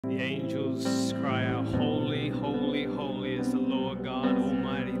The angels cry out, "Holy, holy, holy is the Lord God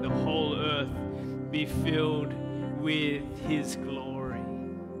Almighty. The whole earth be filled with His glory."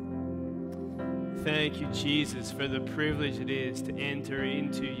 Thank you, Jesus, for the privilege it is to enter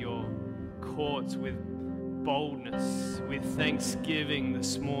into your courts with boldness, with thanksgiving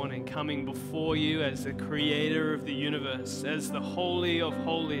this morning, coming before you as the creator of the universe, as the Holy of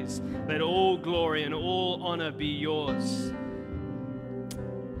Holies. Let all glory and all honor be yours.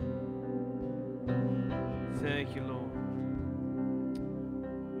 Thank you, Lord.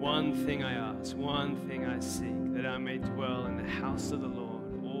 One thing I ask, one thing I seek, that I may dwell in the house of the Lord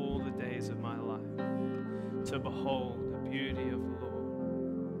all the days of my life, to behold the beauty of the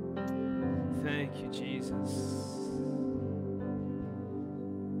Lord. Thank you, Jesus.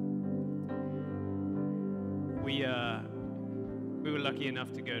 We were lucky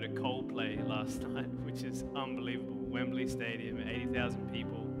enough to go to Coldplay last night, which is unbelievable. Wembley Stadium, 80,000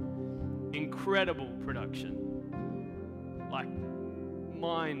 people. Incredible production. Like,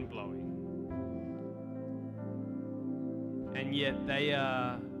 mind-blowing. And yet they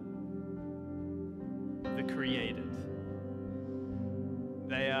are the created.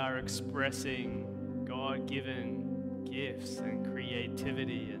 They are expressing God-given gifts and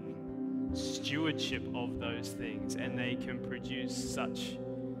creativity and stewardship of those things, and they can produce such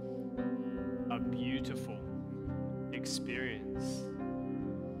a beautiful experience.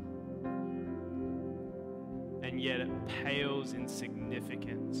 And yet it pales in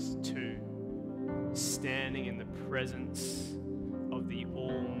significance to standing in the presence of the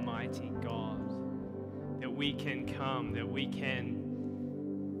Almighty God. That we can come, that we can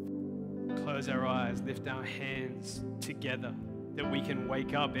close our eyes, lift our hands together, that we can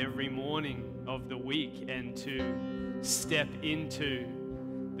wake up every morning of the week and to step into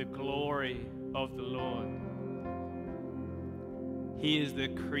the glory of the Lord. He is the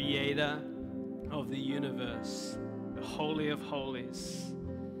creator of the universe, the Holy of Holies,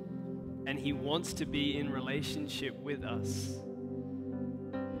 and He wants to be in relationship with us.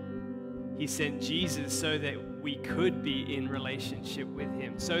 He sent Jesus so that we could be in relationship with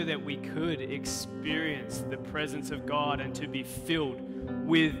Him, so that we could experience the presence of God and to be filled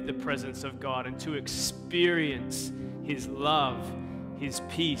with the presence of God and to experience His love, His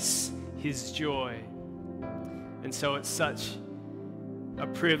peace, His joy. And so it's such a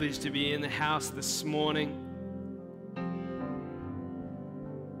privilege to be in the house this morning.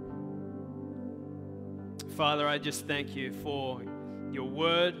 Father, I just thank you for your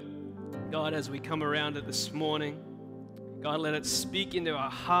word. God, as we come around it this morning, God, let it speak into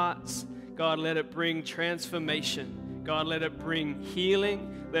our hearts. God, let it bring transformation. God, let it bring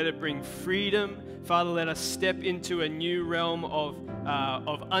healing. Let it bring freedom. Father, let us step into a new realm of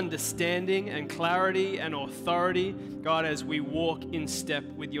understanding and clarity and authority, God, as we walk in step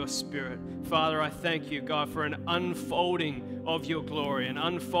with your Spirit. Father, I thank you, God, for an unfolding of your glory, an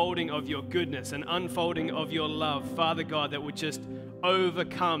unfolding of your goodness, an unfolding of your love, Father God, that would just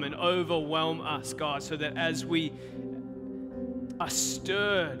overcome and overwhelm us, God, so that as we are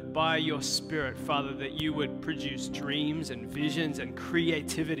stirred by your Spirit, Father, that you would produce dreams and visions and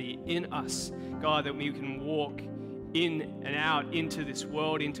creativity in us, God, that we can walk in and out into this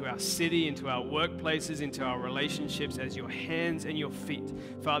world, into our city, into our workplaces, into our relationships as your hands and your feet,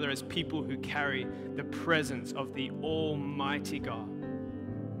 Father, as people who carry the presence of the Almighty God.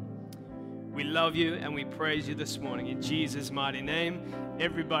 We love you and we praise you this morning in Jesus' mighty name.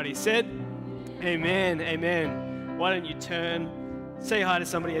 Everybody said, amen, amen. Why don't you turn, say hi to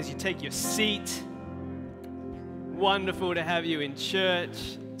somebody as you take your seat. Wonderful to have you in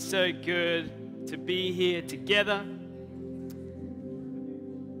church. So good to be here together.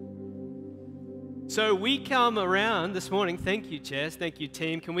 So we come around this morning. Thank you, Jess. Thank you,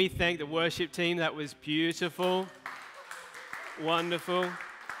 team. Can we thank the worship team? That was beautiful. Wonderful.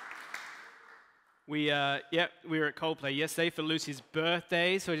 We were at Coldplay yesterday for Lucy's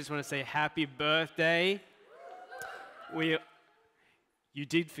birthday, so I just want to say happy birthday. You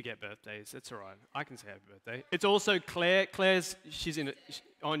did forget birthdays. That's all right. I can say happy birthday. It's also Claire. She's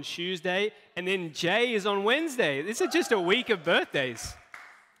on Tuesday, and then Jay is on Wednesday. This is just a week of birthdays.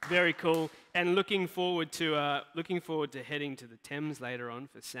 Very cool. And looking forward to heading to the Thames later on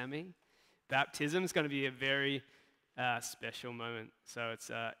for Sammy. Baptism is going to be a very special moment. So it's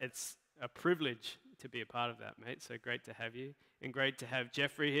a privilege to be a part of that, mate. So great to have you. And great to have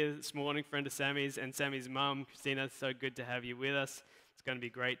Jeffrey here this morning, friend of Sammy's, and Sammy's mum, Christina. So good to have you with us. It's going to be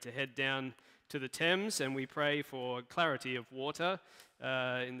great to head down to the Thames, and we pray for clarity of water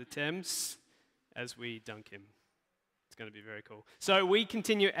in the Thames as we dunk him. going to be very cool. So we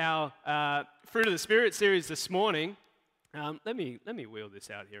continue our Fruit of the Spirit series this morning, Let me wheel this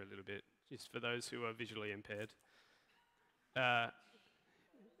out here a little bit, just for those who are visually impaired.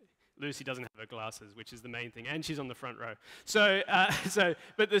 Lucy doesn't have her glasses, which is the main thing, and she's on the front row.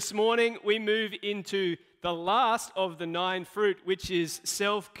 But this morning we move into the last of the 9 fruit, which is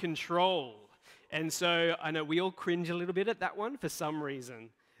self-control. And so I know we all cringe a little bit at that one for some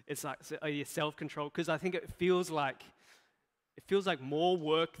reason. It's like, self-control, because I think it feels like more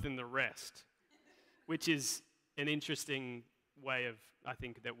work than the rest, which is an interesting way of, I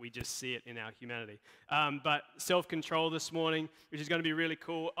think, that we just see it in our humanity. But self-control this morning, which is going to be really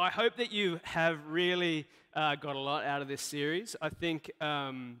cool. I hope that you have really got a lot out of this series. I think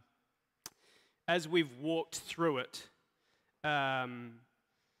as we've walked through it,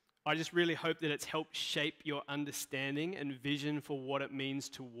 I just really hope that it's helped shape your understanding and vision for what it means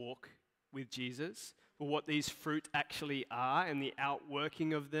to walk with Jesus, for what these fruit actually are and the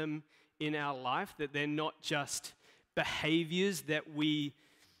outworking of them in our life, that they're not just behaviors that we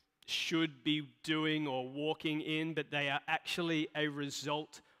should be doing or walking in, but they are actually a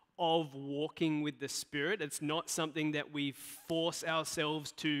result of walking with the Spirit. It's not something that we force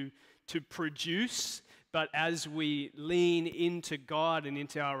ourselves to produce, but as we lean into God and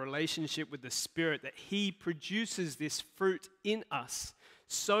into our relationship with the Spirit, that He produces this fruit in us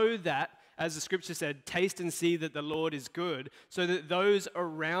so that, as the scripture said, taste and see that the Lord is good, so that those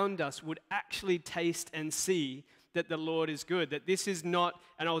around us would actually taste and see that the Lord is good. That this is not,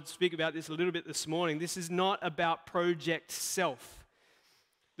 and I'll speak about this a little bit this morning, this is not about project self.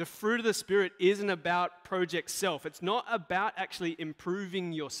 The fruit of the Spirit isn't about project self. It's not about actually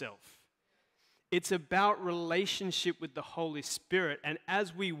improving yourself. It's about relationship with the Holy Spirit. And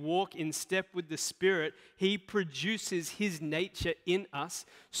as we walk in step with the Spirit, He produces His nature in us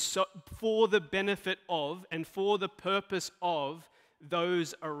for the benefit of and for the purpose of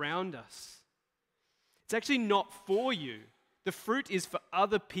those around us. It's actually not for you. The fruit is for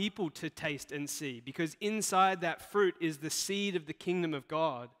other people to taste and see, because inside that fruit is the seed of the kingdom of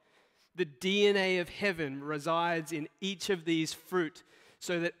God. The DNA of heaven resides in each of these fruit,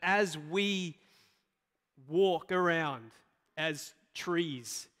 so that as we walk around as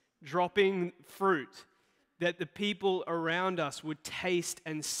trees, dropping fruit, that the people around us would taste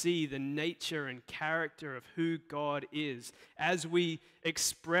and see the nature and character of who God is. As we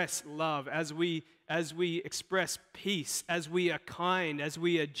express love, as we express peace, as we are kind, as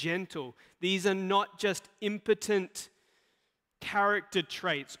we are gentle, these are not just impotent character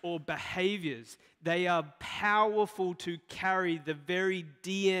traits or behaviors. They are powerful to carry the very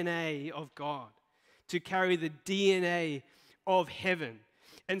DNA of God, to carry the DNA of heaven.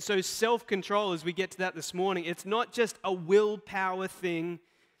 And so self-control, as we get to that this morning, it's not just a willpower thing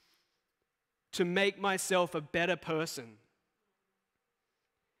to make myself a better person.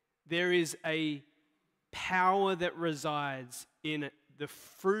 There is a power that resides in the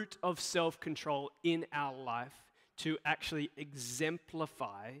fruit of self-control in our life to actually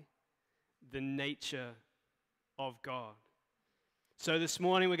exemplify the nature of God. So this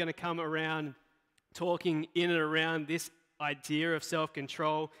morning we're going to come around talking in and around this idea of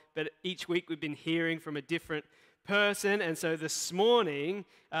self-control, but each week we've been hearing from a different person, and so this morning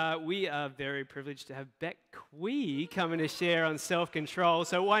we are very privileged to have Beck Quee coming to share on self-control.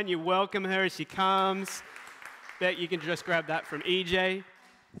 So why don't you welcome her as she comes. Beck, you can just grab that from EJ.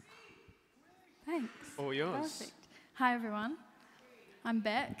 Thanks. All yours. Perfect. Hi everyone, I'm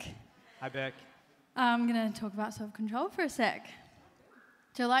Beck. Hi Beck. I'm going to talk about self-control for a sec.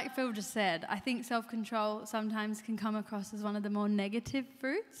 So like Phil just said, I think self-control sometimes can come across as one of the more negative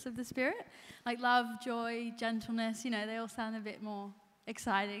fruits of the Spirit. Like love, joy, gentleness, they all sound a bit more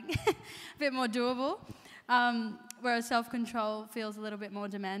exciting, a bit more doable. Whereas self-control feels a little bit more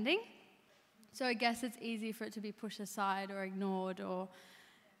demanding. So I guess it's easy for it to be pushed aside or ignored or,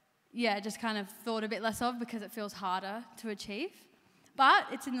 just kind of thought a bit less of because it feels harder to achieve. But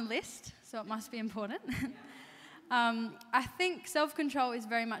it's in the list, so it must be important. I think self-control is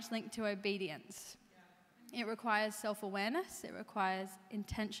very much linked to obedience. It requires self-awareness, it requires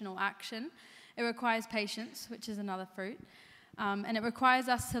intentional action, it requires patience, which is another fruit, and it requires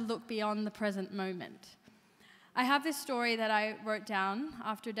us to look beyond the present moment. I have this story that I wrote down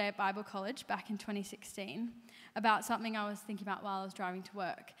after a day at Bible college back in 2016 about something I was thinking about while I was driving to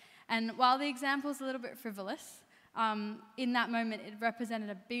work. And while the example is a little bit frivolous, in that moment it represented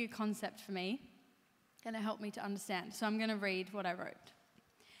a bigger concept for me, and it helped me to understand. So I'm going to read what I wrote.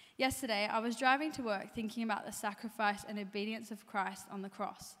 Yesterday, I was driving to work thinking about the sacrifice and obedience of Christ on the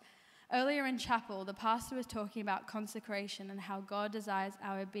cross. Earlier in chapel, the pastor was talking about consecration and how God desires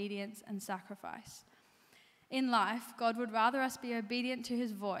our obedience and sacrifice. In life, God would rather us be obedient to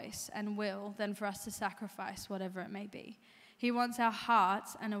his voice and will than for us to sacrifice whatever it may be. He wants our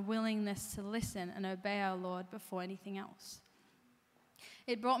hearts and a willingness to listen and obey our Lord before anything else.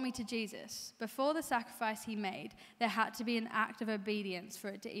 It brought me to Jesus. Before the sacrifice he made, there had to be an act of obedience for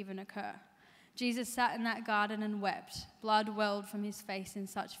it to even occur. Jesus sat in that garden and wept. Blood welled from his face in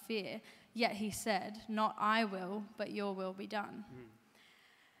such fear, yet he said, "Not I will, but your will be done."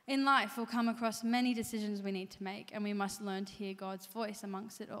 In life, we'll come across many decisions we need to make, and we must learn to hear God's voice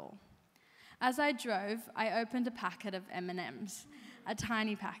amongst it all. As I drove, I opened a packet of M&Ms, a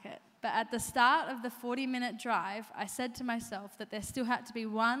tiny packet. But at the start of the 40-minute drive, I said to myself that there still had to be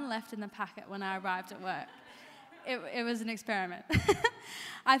one left in the packet when I arrived at work. It was an experiment.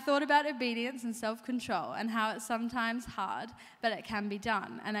 I thought about obedience and self-control and how it's sometimes hard, but it can be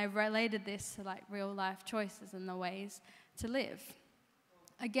done. And I related this to real-life choices and the ways to live.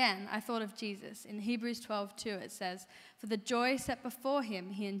 Again, I thought of Jesus. In Hebrews 12:2, it says, "For the joy set before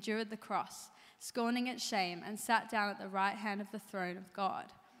him, he endured the cross, scorning its shame, and sat down at the right hand of the throne of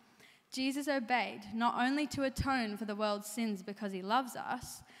God." Jesus obeyed, not only to atone for the world's sins because he loves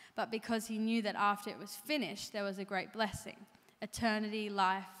us, but because he knew that after it was finished, there was a great blessing: eternity,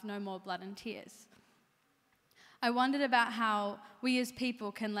 life, no more blood and tears. I wondered about how we as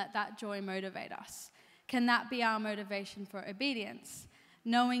people can let that joy motivate us. Can that be our motivation for obedience?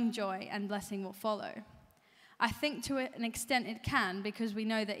 Knowing joy and blessing will follow. I think to an extent it can, because we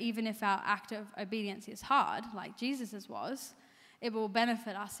know that even if our act of obedience is hard, like Jesus's was, it will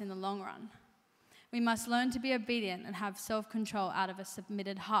benefit us in the long run. We must learn to be obedient and have self-control out of a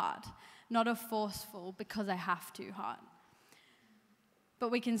submitted heart, not a forceful because I have to heart. But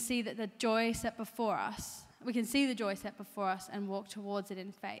we can see that the joy set before us, and walk towards it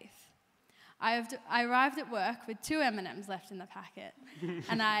in faith. I arrived at work with 2 M&Ms left in the packet,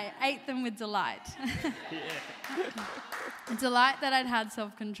 and I ate them with delight. A delight that I'd had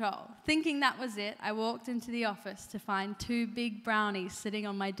self-control. Thinking that was it, I walked into the office to find 2 big brownies sitting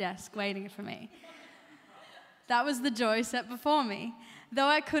on my desk waiting for me. That was the joy set before me. Though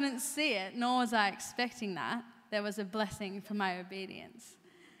I couldn't see it, nor was I expecting that, there was a blessing for my obedience.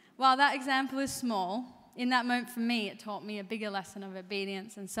 While that example is small, in that moment for me, it taught me a bigger lesson of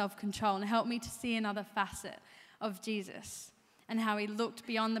obedience and self-control, and helped me to see another facet of Jesus and how he looked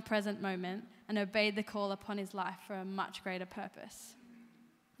beyond the present moment and obeyed the call upon his life for a much greater purpose.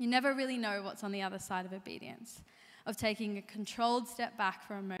 You never really know what's on the other side of obedience, of taking a controlled step back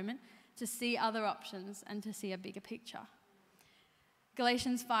for a moment to see other options and to see a bigger picture.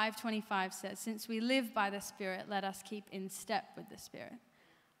 Galatians 5:25 says, "Since we live by the Spirit, let us keep in step with the Spirit."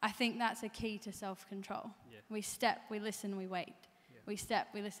 I think that's a key to self-control. Yeah. We step, we listen, we wait. Yeah. We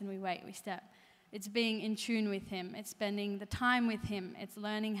step, we listen, we wait, we step. It's being in tune with him. It's spending the time with him. It's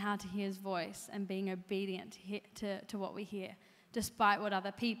learning how to hear his voice and being obedient to what we hear, despite what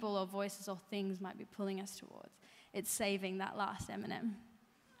other people or voices or things might be pulling us towards. It's saving that last M&M.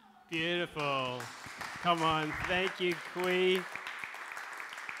 Beautiful. Come on. Thank you, Kui.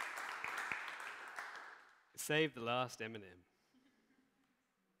 Save the last M&M.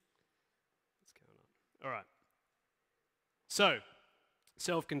 All right. So,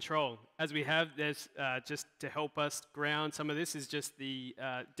 self-control. As we have, there's just to help us ground some of this is just the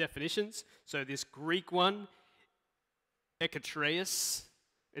definitions. So this Greek one, ekatreia.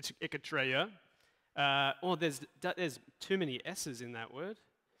 It's ekatreia. There's too many S's in that word.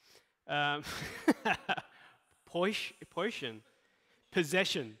 Poition.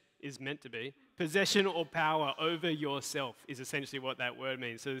 Possession is meant to be. Possession or power over yourself is essentially what that word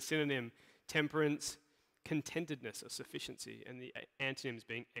means. So the synonym, temperance, contentedness or sufficiency, and the antonyms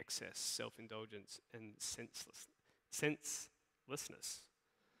being excess, self-indulgence, and senselessness.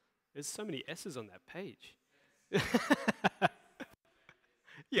 There's so many S's on that page.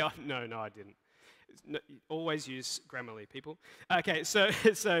 Yeah, no, I didn't. No, always use Grammarly, people. Okay, so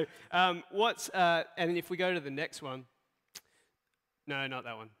what's, and if we go to the next one, no, not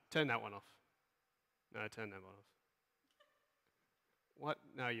that one. Turn that one off. No, turn that one off. What?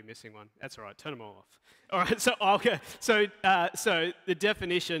 No, you're missing one. That's all right. Turn them all off. All right. So the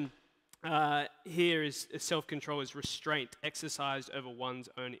definition here is self-control is restraint exercised over one's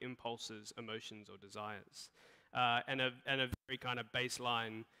own impulses, emotions, or desires, and a very kind of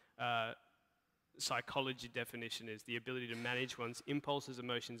baseline psychology definition is the ability to manage one's impulses,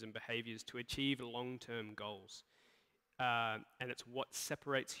 emotions, and behaviors to achieve long-term goals, and it's what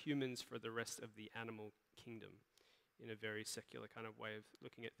separates humans from the rest of the animal kingdom. in a very secular kind of way of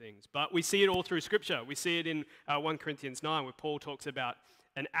looking at things. But we see it all through Scripture. We see it in 1 Corinthians 9, where Paul talks about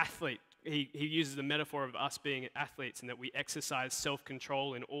an athlete. He uses the metaphor of us being athletes and that we exercise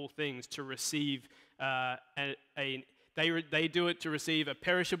self-control in all things to receive they do it to receive a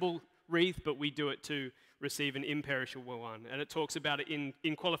perishable wreath, but we do it to receive an imperishable one. And it talks about it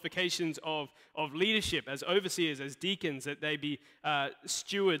in qualifications of leadership, as overseers, as deacons, that they be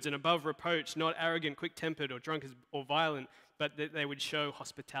stewards and above reproach, not arrogant, quick-tempered, or drunk or violent, but that they would show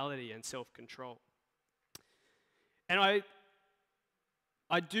hospitality and self-control. And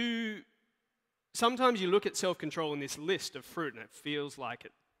I do, sometimes you look at self-control in this list of fruit and it feels like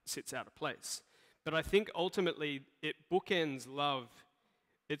it sits out of place. But I think ultimately it bookends love.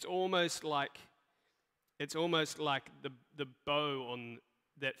 It's almost like the bow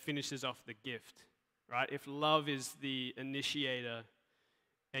that finishes off the gift, right? If love is the initiator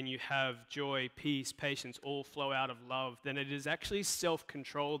and you have joy, peace, patience all flow out of love, then it is actually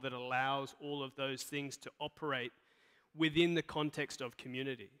self-control that allows all of those things to operate within the context of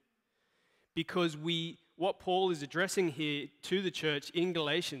community. Because what Paul is addressing here to the church in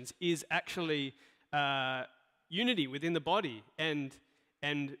Galatians is actually unity within the body and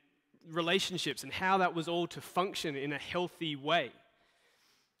relationships and how that was all to function in a healthy way.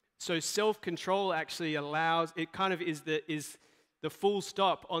 So self-control actually allows, it kind of is the full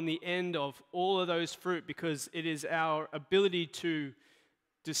stop on the end of all of those fruit, because it is our ability to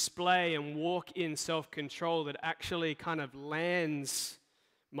display and walk in self-control that actually kind of lands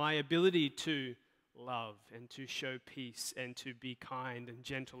my ability to love and to show peace and to be kind and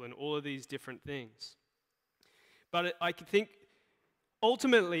gentle and all of these different things. But I think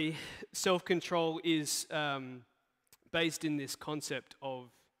ultimately self-control is based in this concept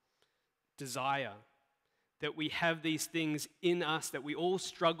of desire, that we have these things in us that we all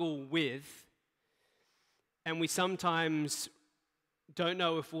struggle with, and we sometimes don't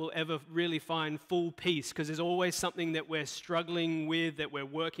know if we'll ever really find full peace, because there's always something that we're struggling with, that we're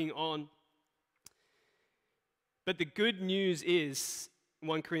working on. But the good news is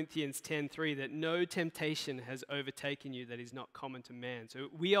 1 Corinthians 10:3, that no temptation has overtaken you that is not common to man. So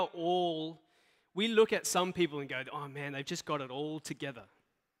we look at some people and go, oh man, they've just got it all together.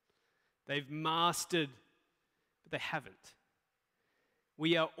 They've mastered, but they haven't.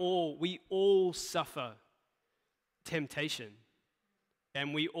 We all suffer temptation.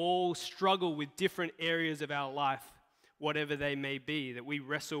 And we all struggle with different areas of our life, whatever they may be, that we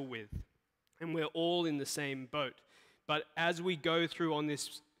wrestle with. And we're all in the same boat. But as we go through on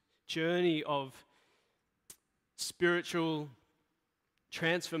this journey of spiritual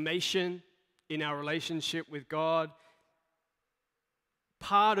transformation in our relationship with God,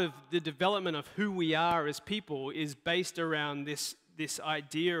 part of the development of who we are as people is based around this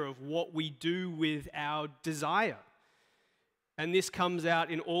idea of what we do with our desire. And this comes out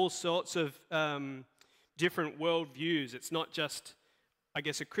in all sorts of different worldviews. It's not just, I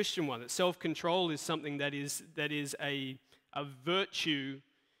guess, a Christian one. That self-control is something that is a virtue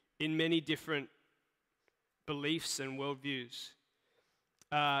in many different beliefs and worldviews.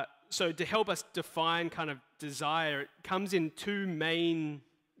 So to help us define kind of desire, it comes in two main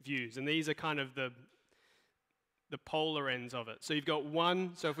views, and these are kind of the polar ends of it. So you've got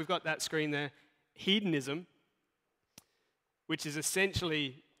one, so if we've got that screen there, hedonism, which is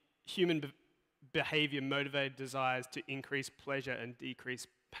essentially human behavior motivated desires to increase pleasure and decrease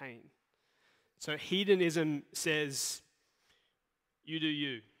pain. So hedonism says, you do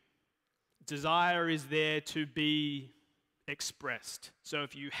you. Desire is there to be expressed. So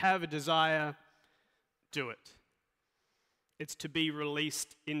if you have a desire, do it. It's to be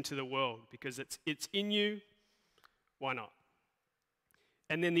released into the world because it's in you, why not?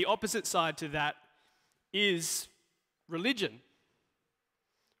 And then the opposite side to that is religion,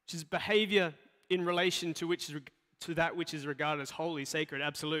 which is behavior in relation to that which is regarded as holy, sacred,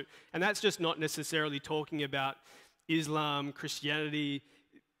 absolute. And that's just not necessarily talking about Islam, Christianity.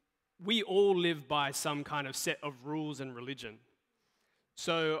 We all live by some kind of set of rules and religion.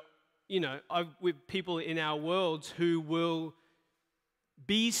 So, with people in our worlds who will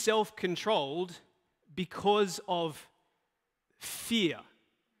be self-controlled because of fear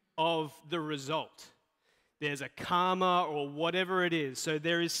of the result. There's a karma or whatever it is. So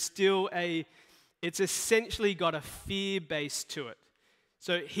there is still it's essentially got a fear base to it.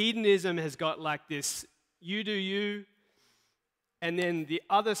 So hedonism has got like this, you do you, and then the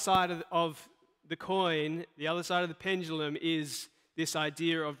other side of the coin, the other side of the pendulum is this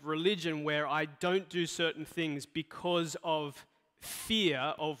idea of religion where I don't do certain things because of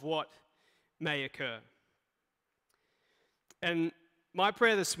fear of what may occur. And my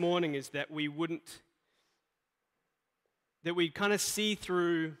prayer this morning is that we wouldn't that we kind of see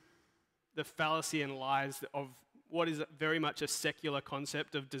through the fallacy and lies of what is very much a secular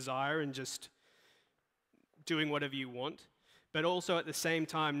concept of desire and just doing whatever you want, but also at the same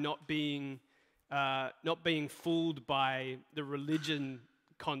time not being fooled by the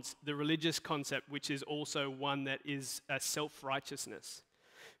religious concept, which is also one that is a self-righteousness.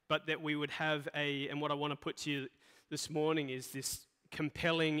 But that we would have and what I want to put to you this morning is this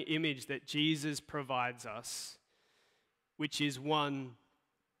compelling image that Jesus provides us, which is one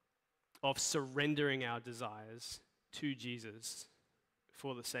of surrendering our desires to Jesus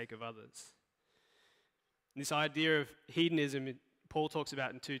for the sake of others. This idea of hedonism, Paul talks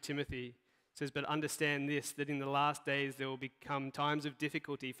about in 2 Timothy, says, but understand this, that in the last days there will become times of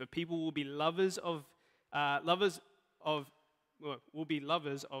difficulty, for people will be lovers of, that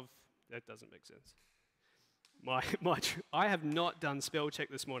doesn't make sense. I have not done spell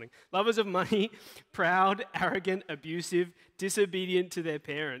check this morning. Lovers of money, proud, arrogant, abusive, disobedient to their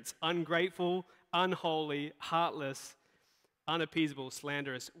parents, ungrateful, unholy, heartless, unappeasable,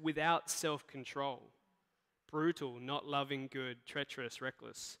 slanderous, without self-control, brutal, not loving good, treacherous,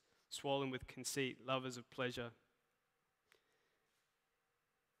 reckless, swollen with conceit, lovers of pleasure,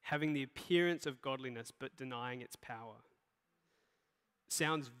 having the appearance of godliness but denying its power.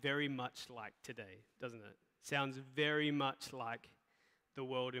 Sounds very much like today, doesn't it? Sounds very much like the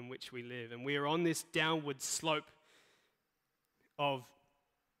world in which we live. And we are on this downward slope of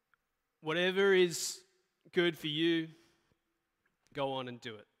whatever is good for you, go on and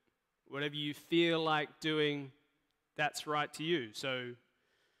do it. Whatever you feel like doing, that's right to you. So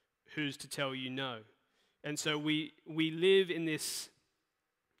who's to tell you no? And so we live in this,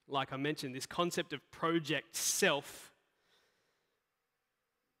 like I mentioned, this concept of project self,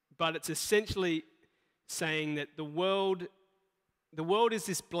 but it's essentially saying that the world is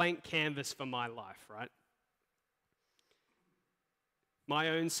this blank canvas for my life, right?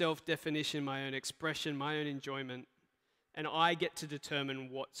 My own self-definition, my own expression, my own enjoyment, and I get to determine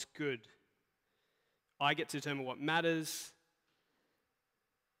what's good. I get to determine what matters.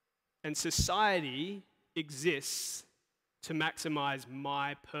 And society exists to maximize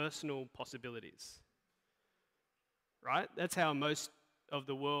my personal possibilities. Right? That's how most of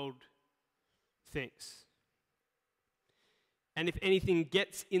the world thinks. And if anything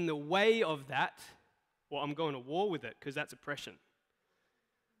gets in the way of that, well, I'm going to war with it because that's oppression.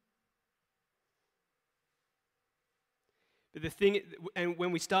 But the thing, and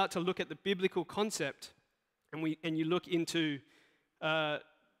when we start to look at the biblical concept, and you look into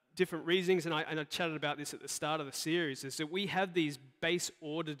different reasonings, and I chatted about this at the start of the series, is that we have these base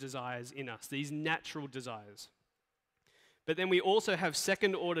order desires in us, these natural desires. But then we also have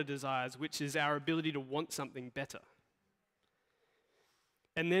second order desires, which is our ability to want something better.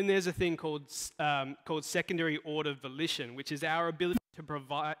 And then there's a thing called secondary order volition, which is our ability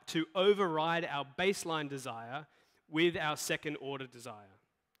to override our baseline desire with our second order desire.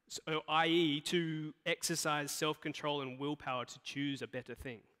 So, i.e., to exercise self-control and willpower to choose a better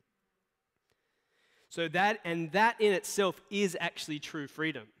thing. So that in itself is actually true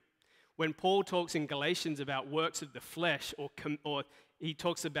freedom. When Paul talks in Galatians about works of the flesh, or he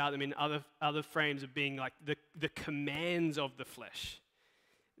talks about them in other frames of being like the commands of the flesh,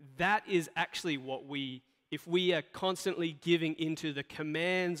 that is actually what if we are constantly giving into the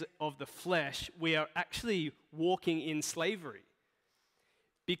commands of the flesh, we are actually walking in slavery.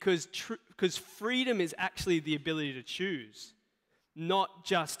 Because freedom is actually the ability to choose, not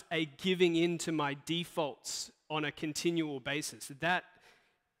just a giving in to my defaults on a continual basis. That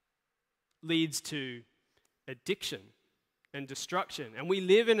leads to addiction and destruction. And we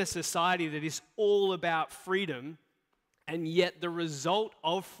live in a society that is all about freedom, and yet the result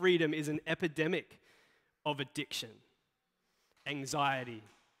of freedom is an epidemic of addiction, anxiety,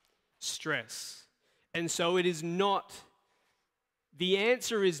 stress. And so it is not, the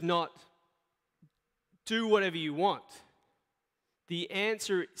answer is not do whatever you want. The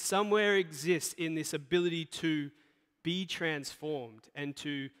answer somewhere exists in this ability to be transformed and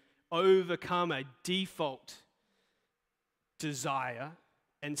to overcome a default desire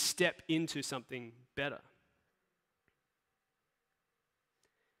and step into something better.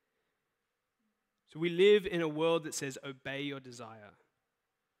 So we live in a world that says, obey your desire.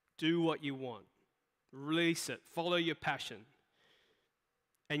 Do what you want. Release it. Follow your passion.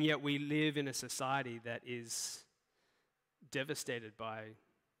 And yet we live in a society that is devastated by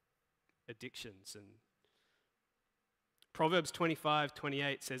addictions. And Proverbs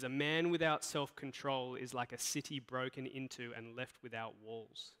 25:28 says, a man without self-control is like a city broken into and left without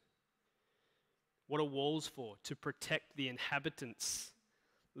walls. What are walls for? To protect the inhabitants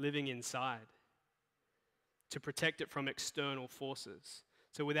living inside. to protect it from external forces.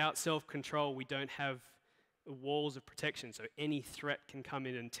 So without self-control, we don't have walls of protection, so any threat can come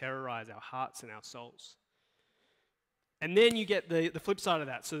in and terrorize our hearts and our souls. And then you get the flip side of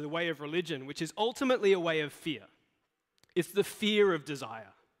that, so the way of religion, which is ultimately a way of fear. It's the fear of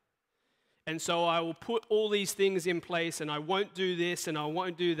desire. And so I will put all these things in place, and I won't do this and I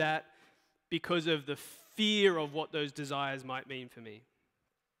won't do that because of the fear of what those desires might mean for me.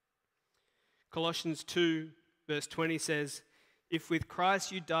 Colossians 2, verse 20 says, "If with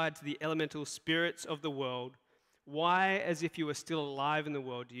Christ you died to the elemental spirits of the world, why, as if you were still alive in the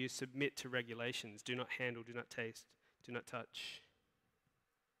world, do you submit to regulations? Do not handle, do not taste, do not touch."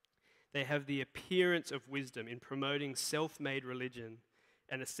 They have the appearance of wisdom in promoting self-made religion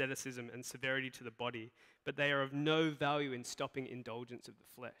and asceticism and severity to the body, but they are of no value in stopping indulgence of the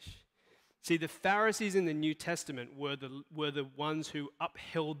flesh. See, the Pharisees in the New Testament were the ones who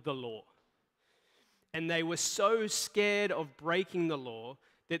upheld the law. And they were so scared of breaking the law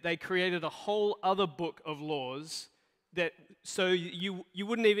that they created a whole other book of laws that so you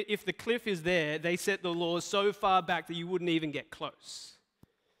wouldn't even, if the cliff is there, they set the laws so far back that you wouldn't even get close.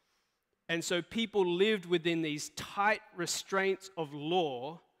 And so people lived within these tight restraints of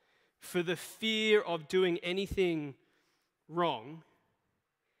law for the fear of doing anything wrong,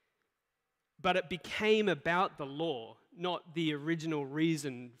 but it became about the law, not the original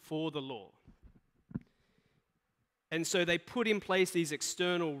reason for the law. And so they put in place these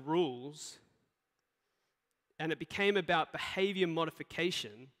external rules, and it became about behavior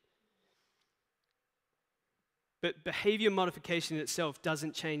modification. But behavior modification itself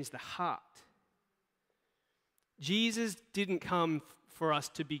doesn't change the heart. Jesus didn't come for us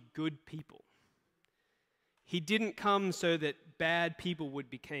to be good people. He didn't come so that bad people would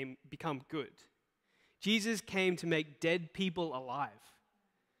become good. Jesus came to make dead people alive,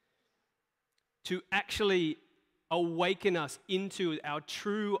 to actually awaken us into our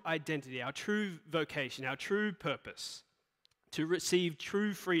true identity, our true vocation, our true purpose, to receive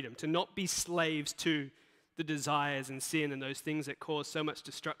true freedom, to not be slaves to the desires and sin and those things that cause so much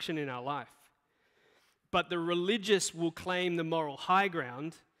destruction in our life. But the religious will claim the moral high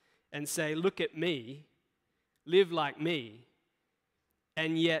ground and say, look at me, live like me,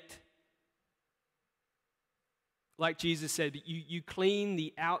 and yet, like Jesus said, you clean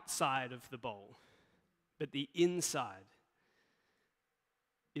the outside of the bowl, but the inside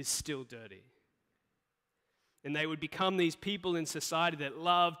is still dirty. And they would become these people in society that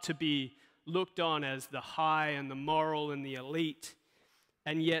love to be looked on as the high and the moral and the elite,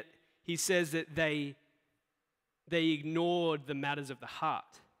 and yet he says that they ignored the matters of the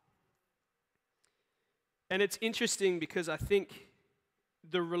heart. And it's interesting because I think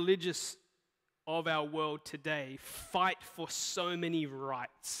the religious of our world today fight for so many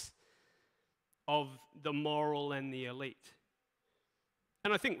rights of the moral and the elite.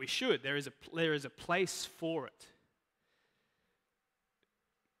 And I think we should. There is a place for it.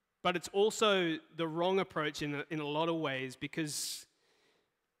 But it's also the wrong approach in a lot of ways, because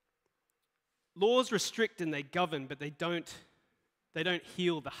laws restrict and they govern, but they don't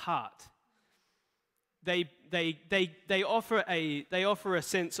heal the heart. They offer a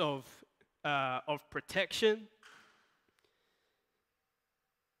sense of protection.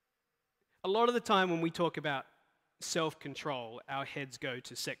 A lot of the time when we talk about self-control, our heads go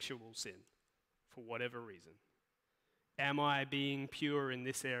to sexual sin for whatever reason. Am I being pure in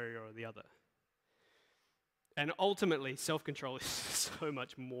this area or the other? And ultimately, self-control is so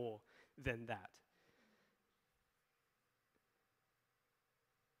much more than that.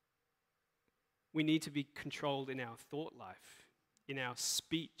 We need to be controlled in our thought life, in our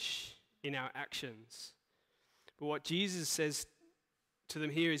speech, in our actions. But what Jesus says to them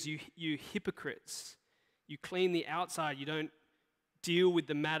here is, you hypocrites, you clean the outside, you don't deal with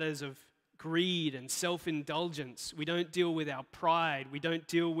the matters of greed and self-indulgence. We don't deal with our pride. We don't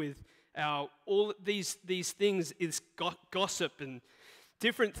deal with all these things is gossip and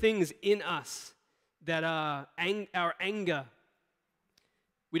different things in us that are our anger.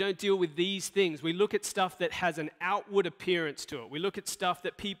 We don't deal with these things. We look at stuff that has an outward appearance to it. We look at stuff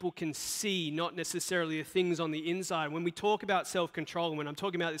that people can see, not necessarily the things on the inside. When we talk about self-control, and when I'm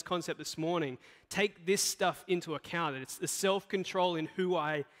talking about this concept this morning, take this stuff into account. It's the self-control in who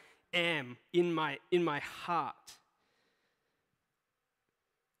I am in my heart.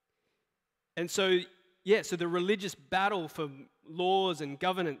 And so the religious battle for laws and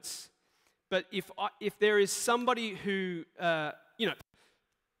governance. But if there is somebody who,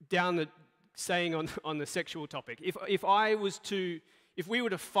 down the saying on the sexual topic, if we were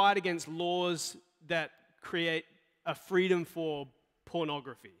to fight against laws that create a freedom for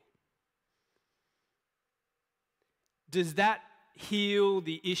pornography, Does that heal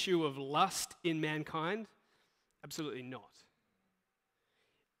the issue of lust in mankind? Absolutely not.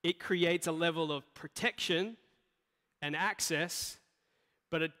 It creates a level of protection and access,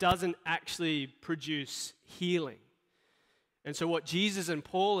 but it doesn't actually produce healing. And so what Jesus and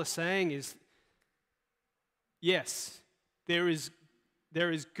Paul are saying is, yes, there is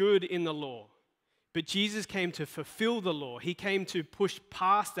good in the law, but Jesus came to fulfill the law. He came to push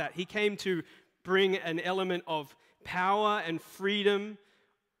past that. He came to bring an element of power and freedom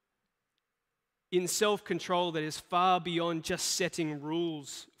in self-control that is far beyond just setting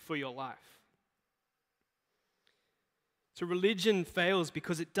rules for your life. So religion fails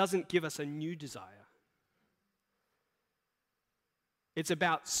because it doesn't give us a new desire. It's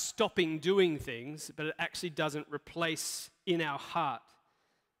about stopping doing things, but it actually doesn't replace in our heart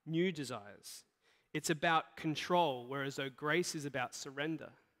new desires. It's about control, whereas grace is about surrender.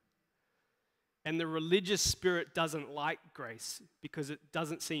 And the religious spirit doesn't like grace because it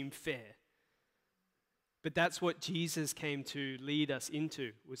doesn't seem fair. But that's what Jesus came to lead us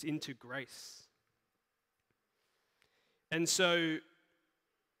into, was into grace. And so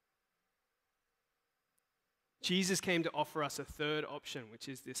Jesus came to offer us a third option, which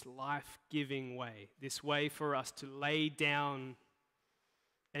is this life-giving way, this way for us to lay down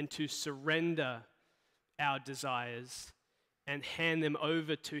and to surrender our desires and hand them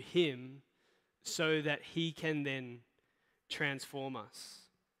over to Him so that He can then transform us.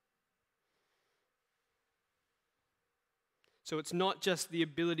 So it's not just the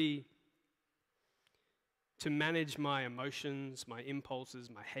ability to manage my emotions, my impulses,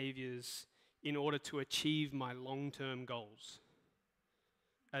 my behaviors in order to achieve my long-term goals,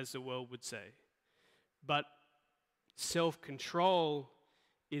 as the world would say. But self-control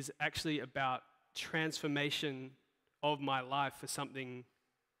is actually about transformation of my life for something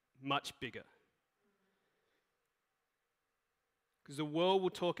much bigger. Because the world will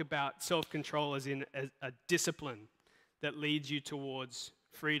talk about self-control as in a discipline that leads you towards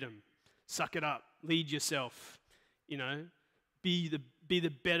freedom. Suck it up, lead yourself, be the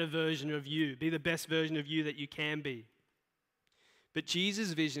better version of you, be the best version of you that you can be. But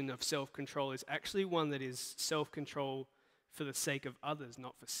Jesus' vision of self-control is actually one that is self-control for the sake of others,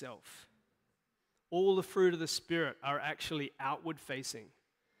 not for self. All the fruit of the Spirit are actually outward-facing.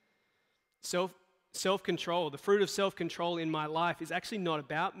 Self-control, the fruit of self-control in my life is actually not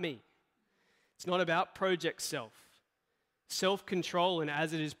about me. It's not about project self. Self-control, and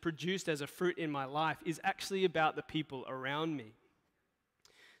as it is produced as a fruit in my life, is actually about the people around me.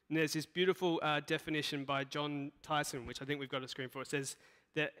 And there's this beautiful definition by John Tyson, which I think we've got a screen for. It says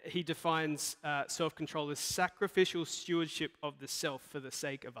that he defines self-control as sacrificial stewardship of the self for the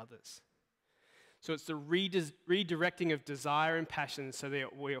sake of others. So it's the redirecting of desire and passion so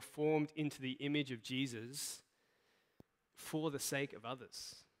that we are formed into the image of Jesus for the sake of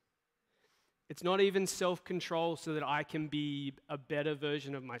others. It's not even self-control so that I can be a better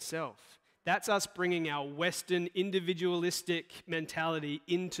version of myself. That's us bringing our Western individualistic mentality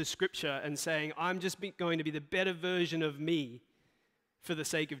into Scripture and saying, I'm just going to be the better version of me for the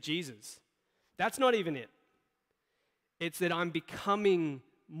sake of Jesus. That's not even it. It's that I'm becoming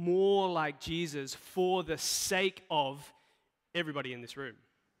more like Jesus for the sake of everybody in this room.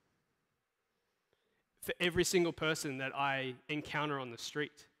 For every single person that I encounter on the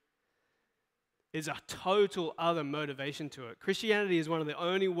street. There's a total other motivation to it. Christianity is one of the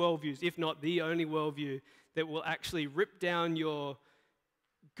only worldviews, if not the only worldview, that will actually rip down your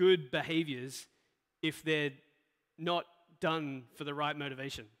good behaviors if they're not done for the right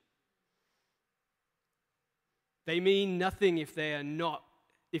motivation. They mean nothing if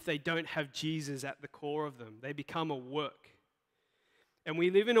they don't have Jesus at the core of them. They become a work. And we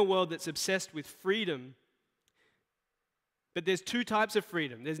live in a world that's obsessed with freedom. But there's two types of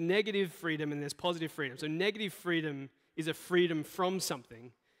freedom. There's negative freedom and there's positive freedom. So negative freedom is a freedom from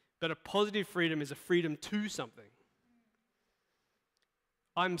something, but a positive freedom is a freedom to something.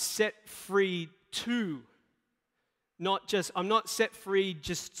 I'm set free to, I'm not set free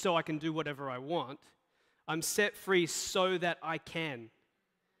just so I can do whatever I want. I'm set free so that I can.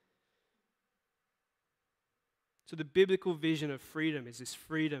 So the biblical vision of freedom is this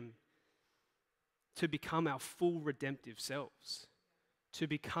freedom to become our full redemptive selves, to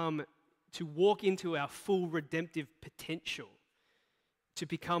walk into our full redemptive potential, to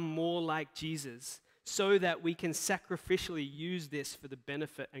become more like Jesus, so that we can sacrificially use this for the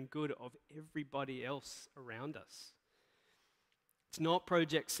benefit and good of everybody else around us. It's not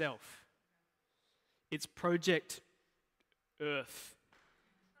project self. It's project earth.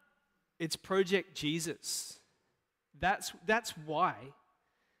 It's project Jesus. That's why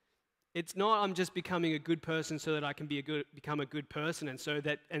It's not I'm just becoming a good person so that I can become a good person and so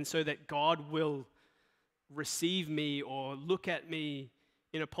that God will receive me or look at me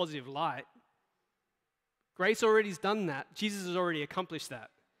in a positive light. Grace already has done that. Jesus has already accomplished that.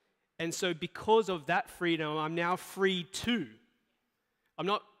 And so because of that freedom, I'm now free to.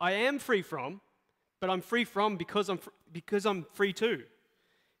 I am free from, but I'm free from because I'm free to.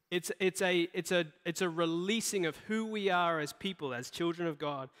 It's a releasing of who we are as people, as children of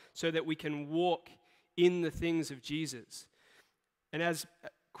God, so that we can walk in the things of Jesus. And as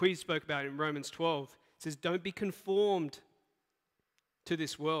Quee spoke about in Romans 12, it says, don't be conformed to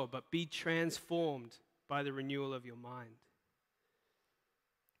this world, but be transformed by the renewal of your mind.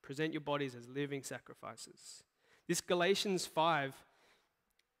 Present your bodies as living sacrifices. This Galatians 5,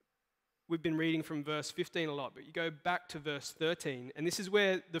 we've been reading from verse 15 a lot, but you go back to verse 13, and this is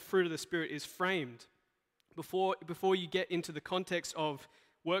where the fruit of the Spirit is framed. Before you get into the context of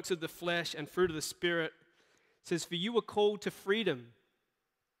works of the flesh and fruit of the Spirit, it says, for you were called to freedom,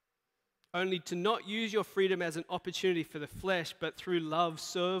 only to not use your freedom as an opportunity for the flesh, but through love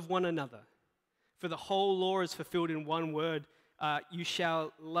serve one another. For the whole law is fulfilled in one word, you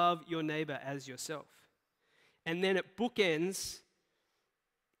shall love your neighbor as yourself. And then it bookends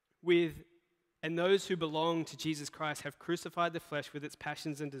with, and those who belong to Jesus Christ have crucified the flesh with its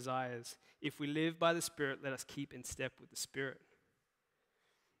passions and desires. If we live by the Spirit, let us keep in step with the Spirit.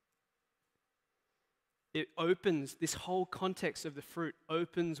 It opens, this whole context of the fruit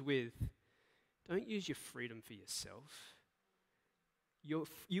opens with, don't use your freedom for yourself.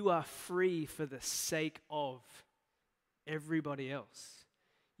 You are free for the sake of everybody else.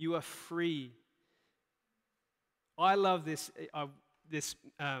 You are free. I love this. It's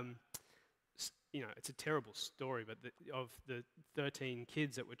a terrible story, but of the 13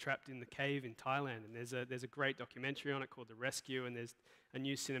 kids that were trapped in the cave in Thailand, and there's a great documentary on it called The Rescue, and there's a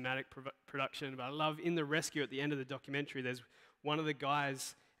new cinematic production. But I love in The Rescue at the end of the documentary, there's one of the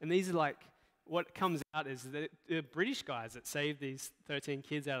guys, and these are like, what comes out is that they're British guys that saved these 13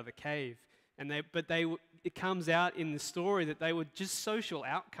 kids out of the cave, it comes out in the story that they were just social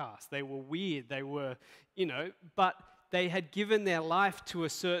outcasts. They were weird. They were, but they had given their life to a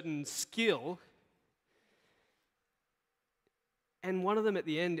certain skill. And one of them at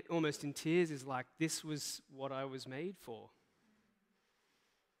the end, almost in tears, is like, this was what I was made for.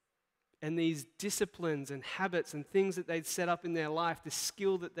 And these disciplines and habits and things that they'd set up in their life, the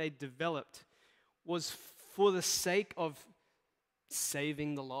skill that they'd developed, was for the sake of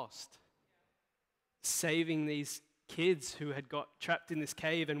saving the lost. Saving these kids who had got trapped in this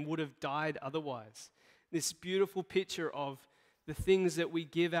cave and would have died otherwise. This beautiful picture of the things that we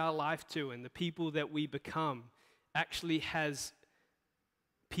give our life to and the people that we become actually has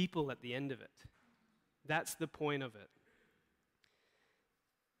people at the end of it. That's the point of it.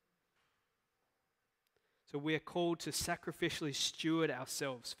 So we are called to sacrificially steward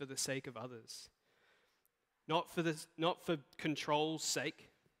ourselves for the sake of others. Not for control's sake.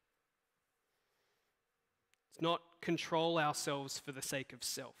 It's not control ourselves for the sake of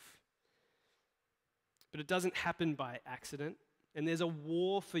self. But it doesn't happen by accident. And there's a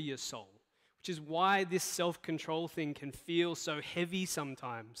war for your soul, which is why this self-control thing can feel so heavy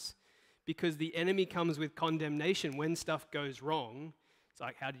sometimes. Because the enemy comes with condemnation when stuff goes wrong. It's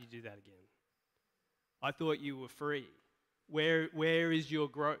like, how did you do that again? I thought you were free. Where is your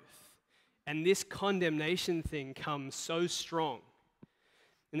growth? And this condemnation thing comes so strong.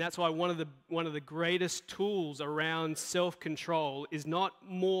 And that's why one of the greatest tools around self-control is not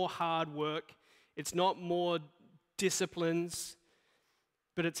more hard work, it's not more disciplines,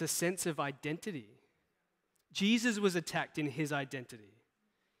 but it's a sense of identity. Jesus was attacked in his identity.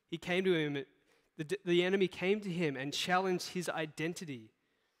 He came to him, the enemy came to him and challenged his identity.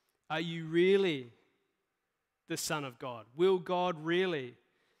 Are you really the Son of God? Will God really?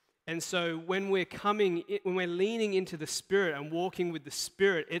 And so when we're leaning into the Spirit and walking with the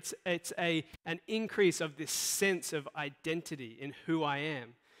Spirit, it's an increase of this sense of identity in who I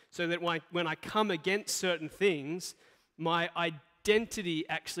am. So that when I come against certain things, my identity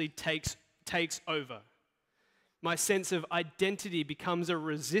actually takes over. My sense of identity becomes a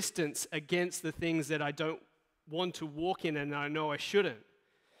resistance against the things that I don't want to walk in and I know I shouldn't.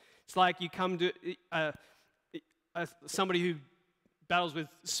 It's like you come to somebody who battles with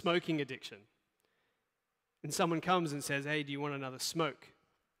smoking addiction. And someone comes and says, hey, do you want another smoke?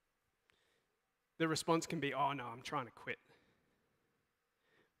 The response can be, oh no, I'm trying to quit.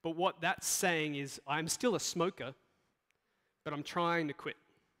 But what that's saying is, I'm still a smoker, but I'm trying to quit.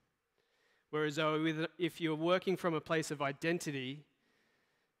 Whereas if you're working from a place of identity,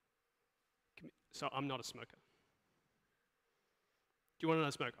 so I'm not a smoker. Do you want to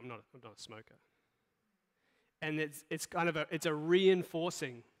know smoke? I'm not a smoker. And it's a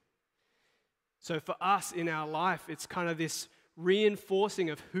reinforcing. So for us in our life, it's kind of this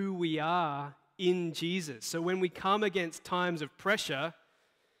reinforcing of who we are in Jesus. So when we come against times of pressure,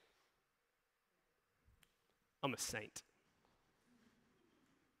 I'm a saint.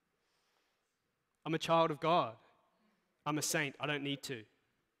 I'm a child of God. I'm a saint. I don't need to.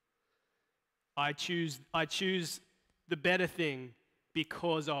 I choose the better thing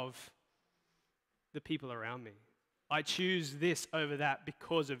because of the people around me. I choose this over that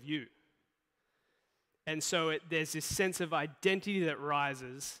because of you. And so there's this sense of identity that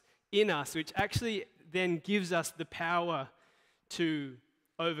rises in us, which actually then gives us the power to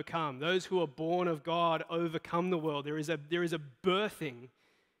overcome. Those who are born of God overcome the world. There is a birthing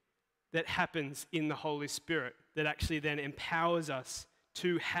that happens in the Holy Spirit that actually then empowers us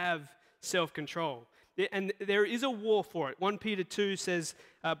to have self-control. And there is a war for it. 1 Peter 2 says,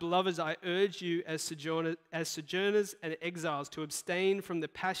 "Beloveds, I urge you as sojourners and exiles to abstain from the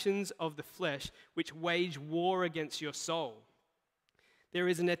passions of the flesh, which wage war against your soul." There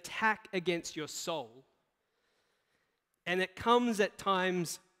is an attack against your soul. And it comes at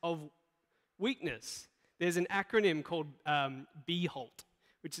times of weakness. There's an acronym called BHALT,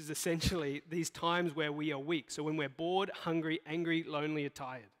 which is essentially these times where we are weak. So when we're bored, hungry, angry, lonely, or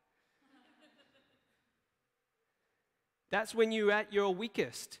tired. That's when you're at your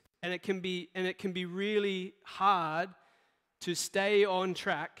weakest. And it can be really hard to stay on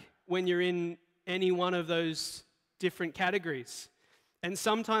track when you're in any one of those different categories. And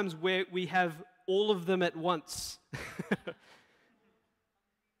sometimes we have all of them at once.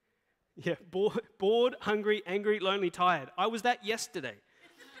 Yeah, bored, hungry, angry, lonely, tired. I was that yesterday.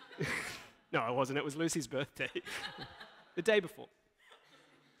 No, I wasn't. It was Lucy's birthday. The day before.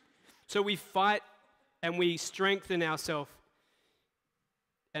 So we fight and we strengthen ourselves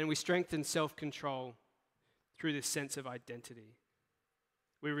and we strengthen self-control through this sense of identity.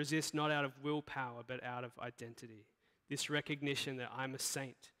 We resist not out of willpower, but out of identity. This recognition that I'm a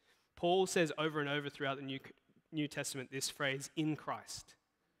saint. Paul says over and over throughout the New Testament this phrase, in Christ.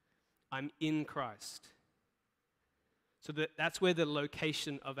 I'm in Christ. So that's where the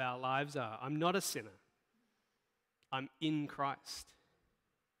location of our lives are. I'm not a sinner. I'm in Christ.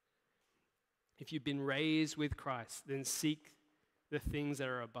 If you've been raised with Christ, then seek the things that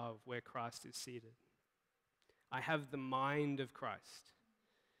are above where Christ is seated. I have the mind of Christ.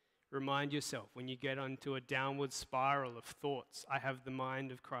 Remind yourself when you get onto a downward spiral of thoughts, I have the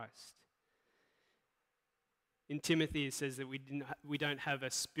mind of Christ. In Timothy, it says that we don't have a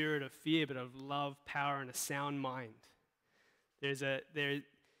spirit of fear, but of love, power, and a sound mind. It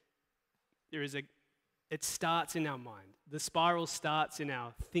starts in our mind. The spiral starts in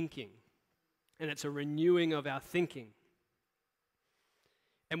our thinking, and it's a renewing of our thinking.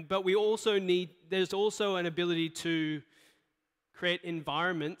 But there's also an ability to create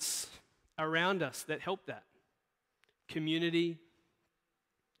environments around us that help that. Community,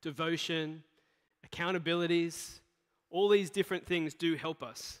 devotion, accountabilities, all these different things do help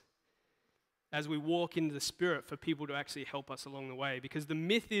us as we walk into the Spirit for people to actually help us along the way. Because the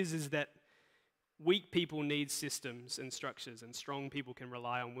myth is that weak people need systems and structures and strong people can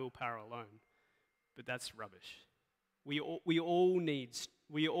rely on willpower alone. But that's rubbish. We all need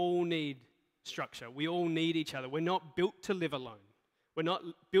structure. We all need each other. We're not built to live alone. We're not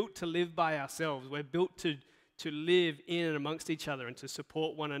built to live by ourselves. We're built to live in and amongst each other and to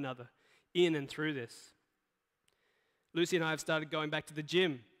support one another in and through this. Lucy and I have started going back to the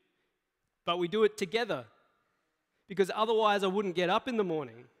gym, but we do it together because otherwise I wouldn't get up in the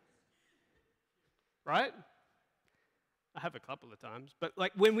morning, right? I have a couple of times, but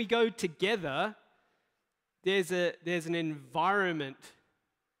like when we go together, there's an environment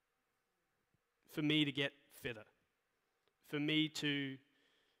for me to get fitter, for me to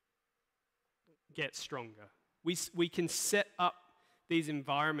get stronger. We can set up these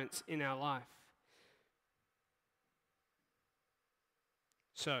environments in our life.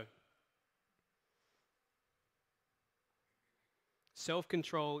 So,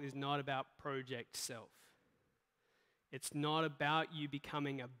 self-control is not about project self. It's not about you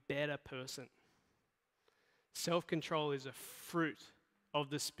becoming a better person. Self-control is a fruit of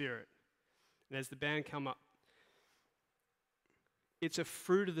the Spirit. And as the band come up, it's a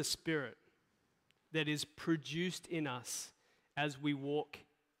fruit of the Spirit that is produced in us as we walk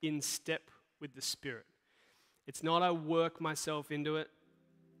in step with the Spirit. It's not I work myself into it.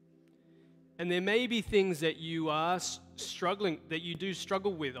 And there may be things that you are struggling, that you do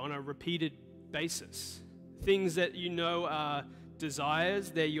struggle with on a repeated basis. Things that you know are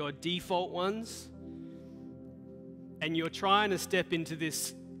desires, they're your default ones. and you're trying to step into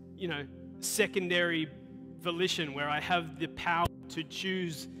this, secondary volition where I have the power to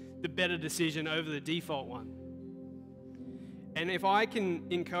choose the better decision over the default one. And if I can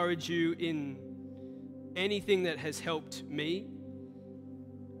encourage you in anything that has helped me,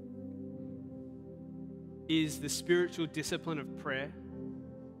 is the spiritual discipline of prayer.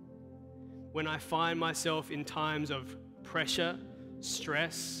 When I find myself in times of pressure,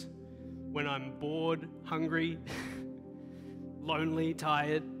 stress, when I'm bored, hungry, lonely,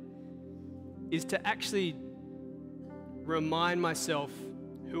 tired, is to actually remind myself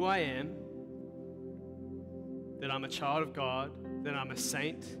who I am, that I'm a child of God, that I'm a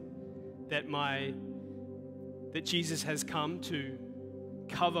saint, that Jesus has come to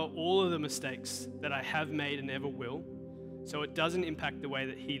cover all of the mistakes that I have made and ever will, so it doesn't impact the way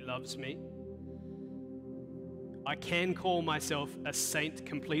that He loves me. I can call myself a saint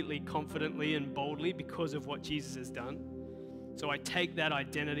completely, confidently, and boldly because of what Jesus has done. So I take that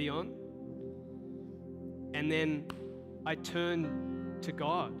identity on, and then I turn to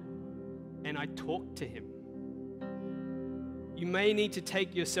God and I talk to Him. You may need to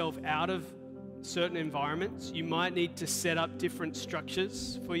take yourself out of certain environments. You might need to set up different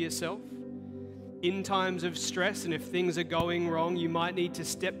structures for yourself. In times of stress, and if things are going wrong, you might need to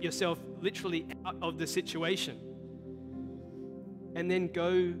step yourself literally out of the situation and then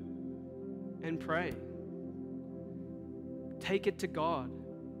go and pray. Take it to God.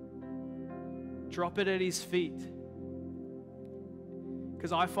 Drop it at His feet.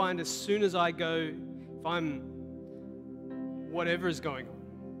 Because I find as soon as I go, if I'm whatever is going on,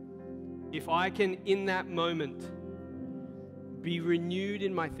 if I can in that moment be renewed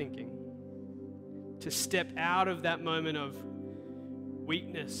in my thinking, to step out of that moment of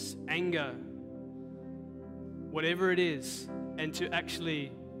weakness, anger, whatever it is, and to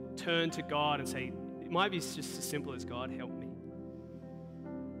actually turn to God and say, it might be just as simple as, God, help me.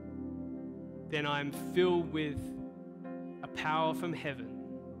 Then I'm filled with a power from heaven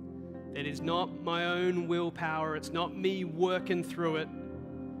that is not my own willpower. It's not me working through it.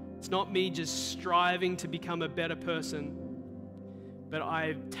 It's not me just striving to become a better person, but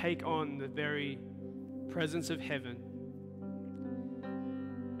I take on the very presence of heaven,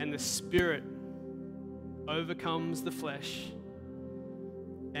 and the Spirit overcomes the flesh,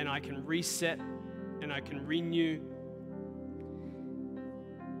 and I can reset and I can renew.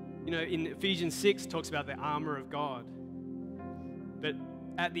 In Ephesians 6 it talks about the armor of God, but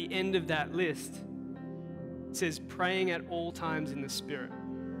at the end of that list it says praying at all times in the Spirit.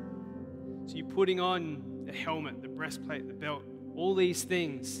 So you're putting on the helmet, the breastplate, the belt, all these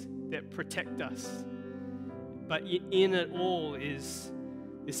things that protect us. But in it all is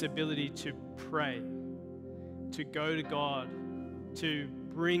this ability to pray, to go to God, to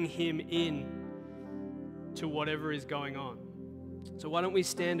bring Him in to whatever is going on. So why don't we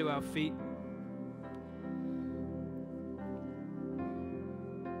stand to our feet?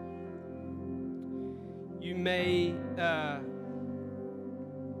 You may, there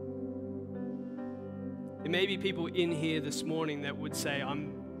may be people in here this morning that would say,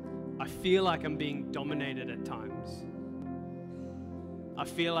 I feel like I'm being dominated at times. I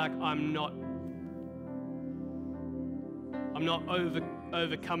feel like I'm not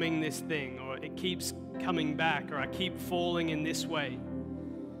overcoming this thing, or it keeps coming back, or I keep falling in this way.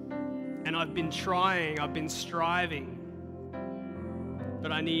 And I've been trying, I've been striving,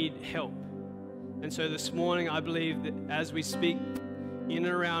 but I need help. And so this morning, I believe that as we speak in and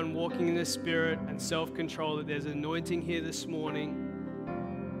around walking in the Spirit and self-control, that there's anointing here this morning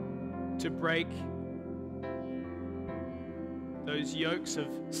to break those yokes of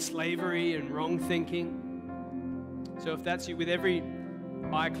slavery and wrong thinking. So if that's you, with every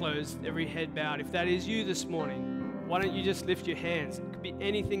eye closed, every head bowed, if that is you this morning, why don't you just lift your hands? It could be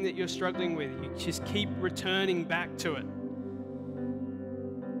anything that you're struggling with. You just keep returning back to it.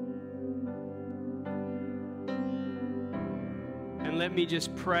 And let me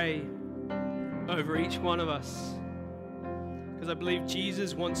just pray over each one of us, because I believe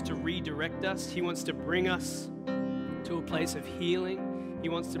Jesus wants to redirect us. He wants to bring us to a place of healing. He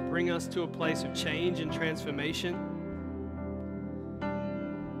wants to bring us to a place of change and transformation.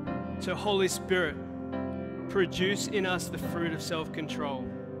 So Holy Spirit, produce in us the fruit of self-control.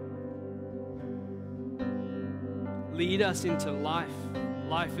 Lead us into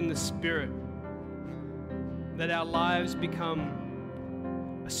life in the Spirit, that our lives become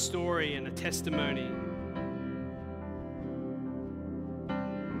a story and a testimony.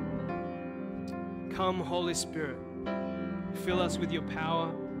 Come, Holy Spirit, fill us with your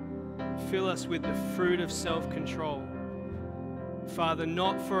power, fill us with the fruit of self-control. Father,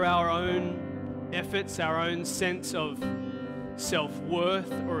 not for our own efforts, our own sense of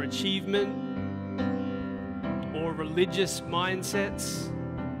self-worth or achievement or religious mindsets.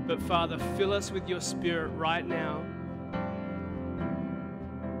 But Father, fill us with your Spirit right now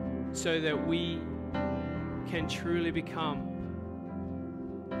so that we can truly become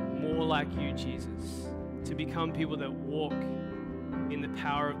more like you, Jesus, to become people that walk in the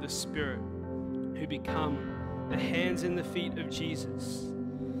power of the Spirit, who become the hands and the feet of Jesus.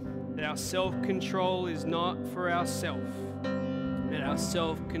 That our self-control is not for ourselves, that our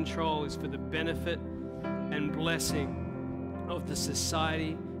self-control is for the benefit and blessing of the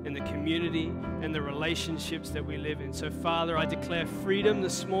society and the community and the relationships that we live in. So Father, I declare freedom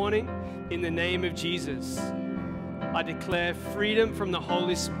this morning in the name of Jesus. I declare freedom from the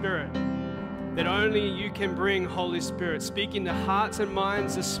Holy Spirit, that only you can bring, Holy Spirit. Speak into hearts and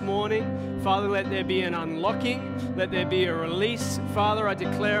minds this morning. Father, let there be an unlocking. Let there be a release. Father, I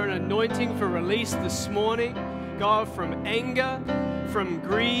declare an anointing for release this morning. God, from anger, from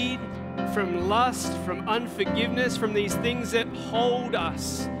greed, from lust, from unforgiveness, from these things that hold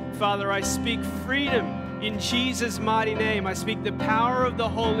us. Father, I speak freedom in Jesus' mighty name. I speak the power of the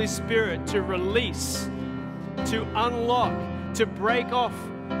Holy Spirit to release, to unlock, to break off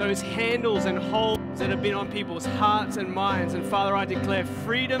those handles and holds that have been on people's hearts and minds. And Father, I declare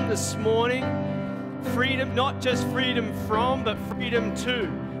freedom this morning. Freedom, not just freedom from, but freedom to.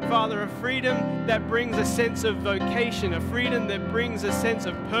 Father, a freedom that brings a sense of vocation, a freedom that brings a sense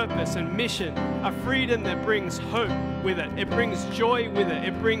of purpose and mission, a freedom that brings hope with it. It brings joy with it.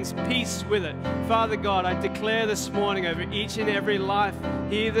 It brings peace with it. Father God, I declare this morning over each and every life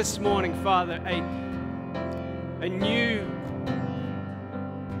here this morning, Father, a new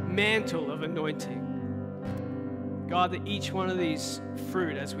mantle of anointing. God, that each one of these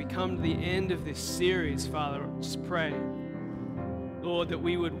fruit, as we come to the end of this series, Father, just pray, Lord, that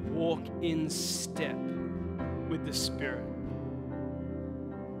we would walk in step with the Spirit.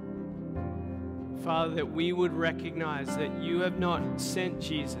 Father, that we would recognize that you have not sent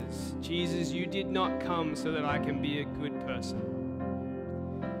Jesus. Jesus, you did not come so that I can be a good person.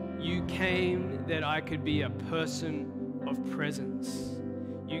 You came that I could be a person of presence.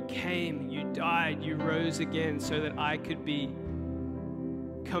 You came, you died, you rose again so that I could be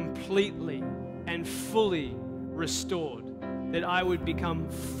completely and fully restored, that I would become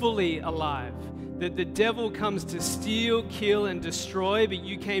fully alive, that the devil comes to steal, kill, and destroy, but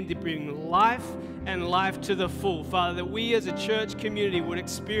you came to bring life and life to the full. Father, that we as a church community would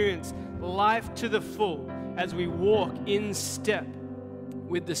experience life to the full as we walk in step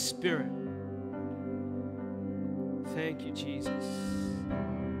with the Spirit. Thank you, Jesus.